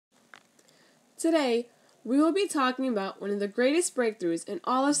Today, we will be talking about one of the greatest breakthroughs in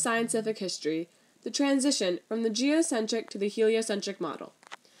all of scientific history, the transition from the geocentric to the heliocentric model.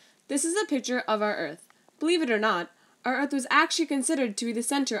 This is a picture of our Earth. Believe it or not, our Earth was actually considered to be the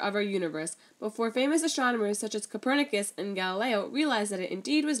center of our universe before famous astronomers such as Copernicus and Galileo realized that it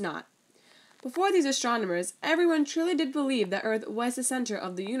indeed was not. Before these astronomers, everyone truly did believe that Earth was the center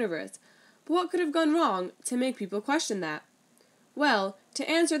of the universe, but what could have gone wrong to make people question that? Well, to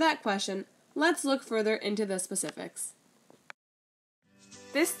answer that question, let's look further into the specifics.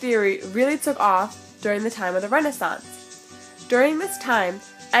 This theory really took off during the time of the Renaissance. During this time,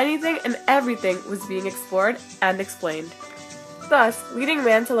 anything and everything was being explored and explained, thus leading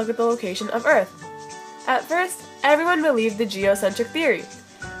man to look at the location of Earth. At first, everyone believed the geocentric theory.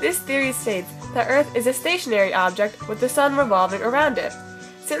 This theory states that Earth is a stationary object with the sun revolving around it.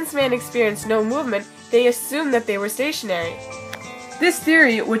 Since man experienced no movement, they assumed that they were stationary. This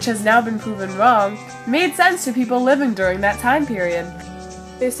theory, which has now been proven wrong, made sense to people living during that time period.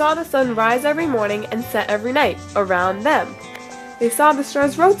 They saw the sun rise every morning and set every night, around them. They saw the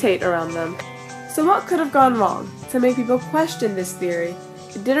stars rotate around them. So what could have gone wrong to make people question this theory?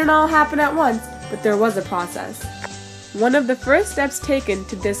 It didn't all happen at once, but there was a process. One of the first steps taken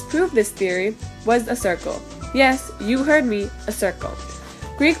to disprove this theory was a circle. Yes, you heard me, a circle.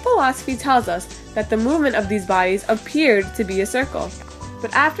 Greek philosophy tells us that the movement of these bodies appeared to be a circle.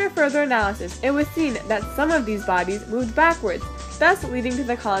 But after further analysis, it was seen that some of these bodies moved backwards, thus leading to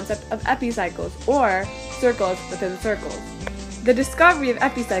the concept of epicycles, or circles within circles. The discovery of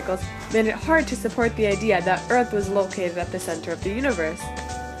epicycles made it hard to support the idea that Earth was located at the center of the universe.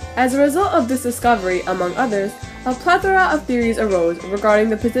 As a result of this discovery, among others, a plethora of theories arose regarding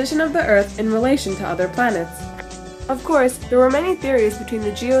the position of the Earth in relation to other planets. Of course, there were many theories between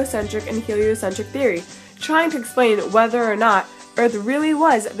the geocentric and heliocentric theory, trying to explain whether or not Earth really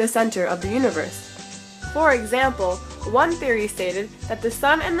was the center of the universe. For example, one theory stated that the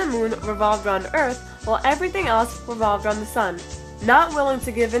sun and the moon revolved around Earth while everything else revolved around the sun, not willing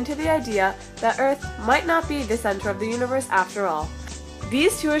to give in to the idea that Earth might not be the center of the universe after all.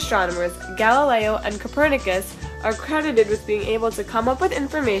 These two astronomers, Galileo and Copernicus, are credited with being able to come up with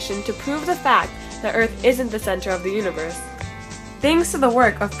information to prove the fact that Earth isn't the center of the universe. Thanks to the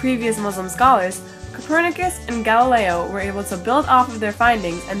work of previous Muslim scholars, Copernicus and Galileo were able to build off of their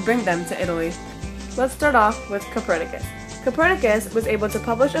findings and bring them to Italy. Let's start off with Copernicus. Copernicus was able to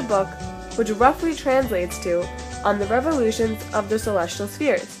publish a book which roughly translates to On the Revolutions of the Celestial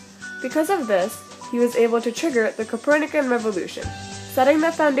Spheres. Because of this, he was able to trigger the Copernican revolution, setting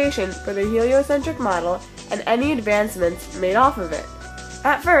the foundation for the heliocentric model and any advancements made off of it.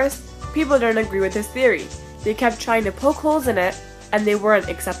 At first, people didn't agree with his theory. They kept trying to poke holes in it, and they weren't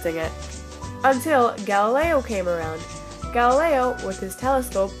accepting it. Until Galileo came around. Galileo, with his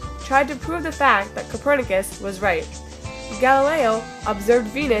telescope, tried to prove the fact that Copernicus was right. Galileo observed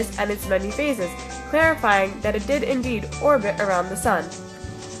Venus and its many phases, clarifying that it did indeed orbit around the sun.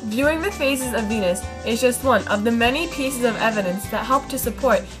 Viewing the phases of Venus is just one of the many pieces of evidence that help to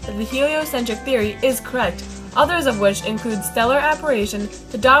support that the heliocentric theory is correct, others of which include stellar apparition,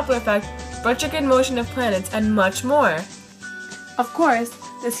 the Doppler effect, retrograde motion of planets, and much more. Of course,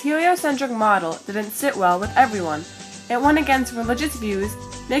 this heliocentric model didn't sit well with everyone. It went against religious views,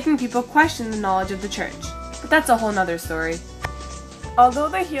 making people question the knowledge of the church. But that's a whole nother story. Although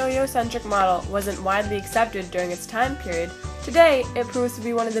the heliocentric model wasn't widely accepted during its time period, today it proves to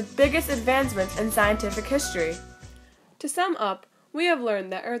be one of the biggest advancements in scientific history. To sum up, we have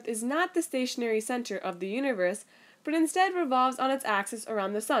learned that Earth is not the stationary center of the universe, but instead revolves on its axis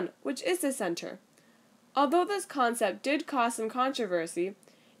around the sun, which is the center. Although this concept did cause some controversy,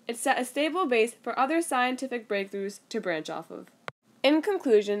 it set a stable base for other scientific breakthroughs to branch off of. In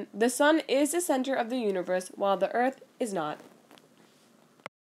conclusion, the sun is the center of the universe while the Earth is not.